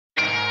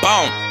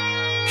Boom.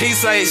 He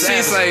say,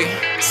 she say,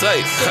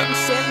 say.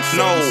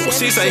 No,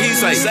 she say, he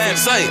say,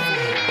 say.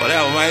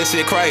 Whatever, man,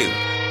 shit crazy.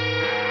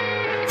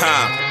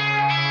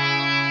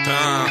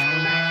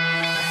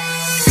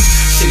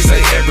 She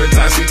say every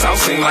time she talk,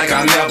 seem like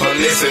I never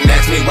listen.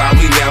 Ask me why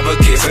we never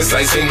kiss and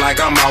say seem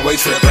like I'm always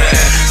tripping.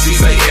 She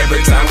say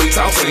every time we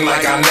talk, seem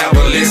like I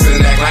never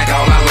listen. Act like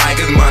all I like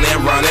is money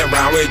and running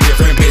around with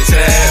different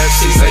bitches.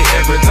 She say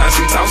every time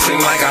she talk, seem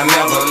like I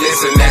never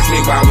listen. Ask me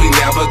why we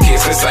never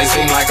kiss and say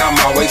seem like I'm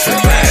always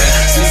tripping.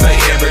 She say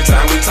every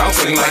time we talk,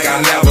 seem like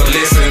I never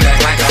listen. Act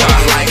like all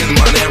I like is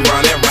money and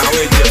running around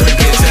with different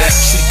bitches.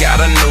 She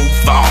got a new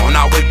phone,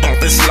 always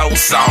bumping slow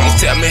songs.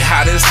 Tell me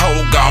how this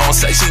hoe gone,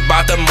 say she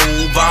bout to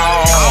move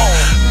on.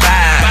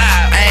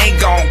 Bye, I ain't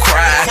gon'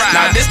 cry.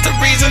 Now this the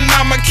reason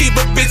I'ma keep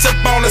a bitch up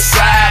on the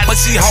side. But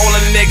she hold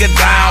a nigga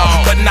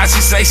down, but now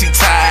she say she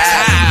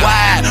tired.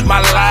 Why?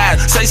 My lie,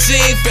 say she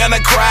ain't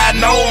finna cry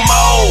no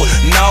more.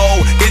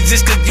 No, it's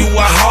just cause you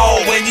a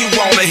hoe when you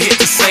wanna hit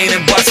the scene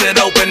and bust it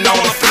open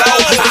on the floor.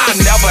 I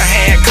never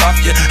handcuff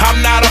you,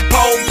 I'm not a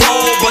po-po,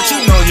 but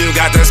you know you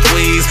got that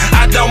squeeze.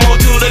 I don't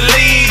want you to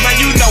leave, man,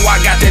 you know I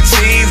got that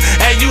cheese,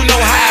 and you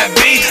know how it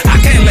be. I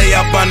can't lay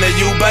up under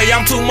you, babe,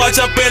 I'm too much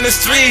up in the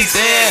streets.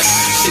 Yeah.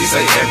 She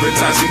say every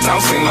time she talk,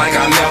 seem like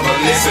I never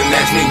listen.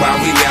 Ask me why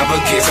we never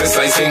kiss and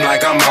say seem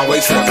like I'm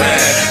always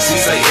tripping. She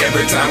say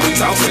every time we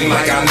talk, seem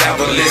like I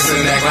never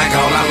listen. Act like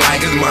all I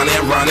like is money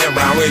and running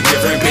around with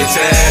different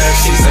bitches.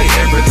 She say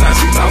every time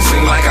she talk,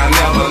 seem like I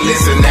never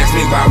listen. Ask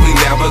me why we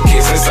never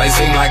kiss and say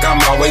seem like I'm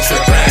always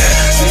tripping.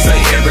 She say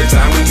every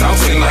time we talk,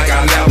 seem like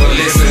I never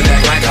listen.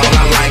 Act like all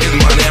I like is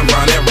money and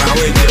running around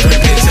with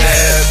different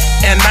bitches.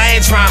 And I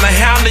ain't trying to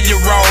handle you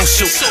wrong,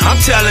 shoot. I'm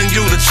telling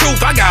you the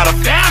truth, I got a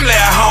family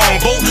at home,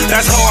 boo.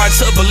 That's hard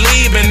to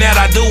believe in that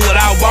I do what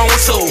I want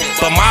to.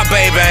 But my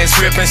baby ain't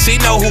tripping,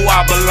 she know who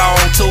I belong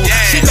to.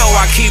 She know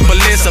I keep a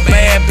list of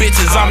bad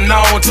bitches I'm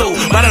known to.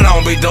 But I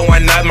don't be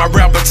doing nothing, my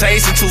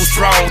reputation too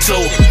strong to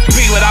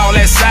be with all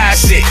that side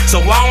shit,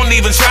 so I don't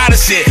even try to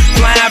shit.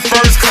 Flying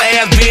first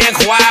class, being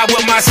quiet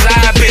with my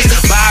side bitch.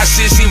 Buy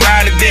shit, she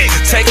ride a dick,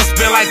 take a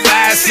spin like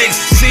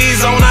 5-6.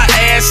 She's on her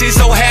ass, she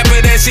so happy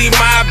that she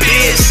my bitch.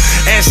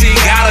 And she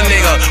got a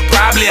nigga,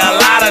 probably a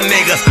lot of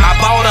niggas. I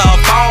bought her a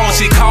phone,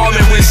 she called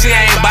me when she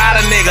ain't by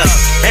the niggas.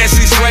 And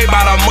she straight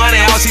by the money,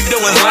 all she do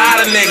is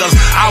lie to niggas.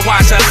 I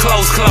watch her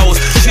close,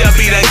 she'll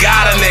be done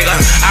got a nigga.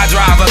 I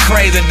drive her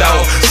crazy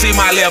though, she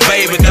my little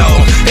baby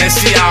though. And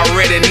she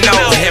already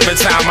know every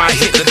time I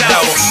hit the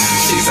door.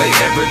 She say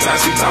every time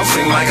she talk,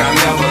 seem like I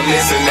never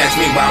listen. Ask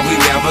me why we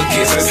never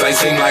kiss and say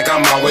seem like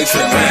I'm always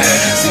tripping.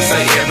 She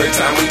say every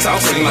time we talk,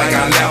 seem like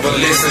I never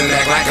listen.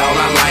 Act like all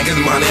I like is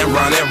money and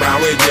running around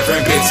with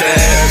different bitches.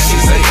 She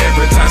say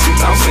every time she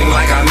talk, seem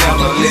like I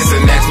never listen.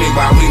 Ask me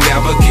why we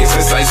never kiss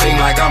and say seem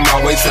like I'm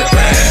always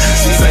tripping.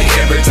 She say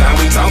every time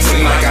we talk,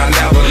 seem like I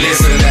never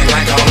listen. Act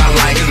like all I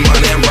like is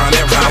money and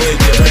running around with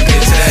different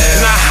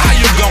bitches. Now how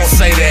you gon'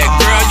 say that,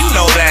 girl? You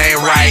know that ain't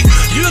right.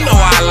 You know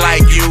I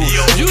like you.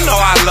 You know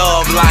I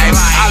love life.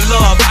 I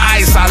love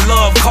ice. I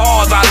love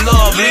cars. I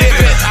love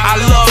living.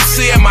 I love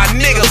seeing my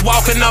niggas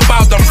walking up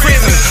out the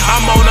prisons.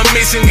 I'm on a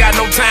mission, got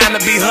no time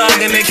to be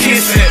hugging and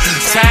kissing.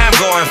 Time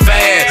going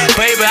fast,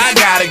 baby, I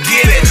gotta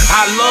get it.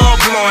 I love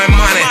blowing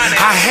money,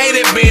 I hate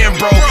it being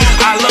broke.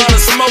 I love to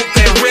smoke,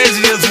 that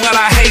Reggie is what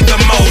I hate the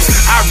most.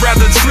 I'd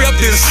rather trip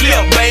than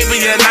slip,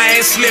 baby, and I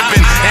ain't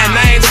slipping. And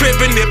I ain't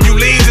tripping, if you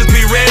leave, just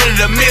be ready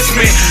to miss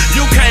me.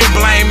 You can't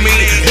blame me,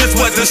 it's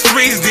what the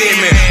streets did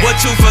me.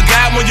 What you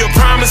forgot when you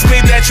promised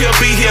me that you'll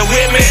be here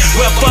with me?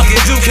 Well, fuck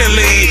it, you can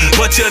leave,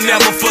 but you'll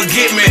never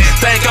forget me.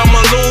 Think I'ma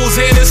lose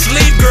in the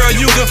sleep, girl,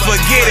 you can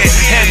forget it.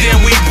 And then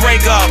we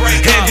break up,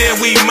 and then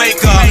we make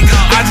up.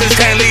 I just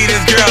can't leave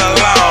this girl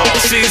alone.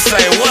 She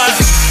say what?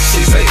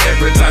 She say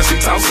every time she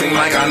talk, seem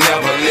like I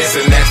never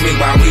listen. Ask me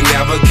why we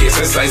never kiss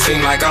and say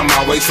seem like I'm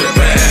always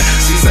tripping.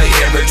 She say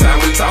every time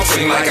we talk,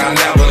 seem like I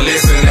never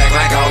listen. Act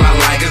like all I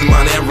like is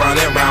money and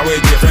running around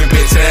with different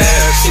bitches.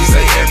 She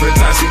say every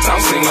time she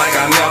talk, seem like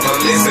I never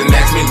listen.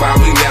 Ask me why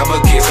we never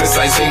kiss and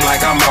say seem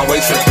like I'm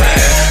always tripping.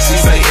 She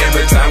say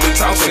every time we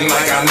talk, seem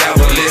like I never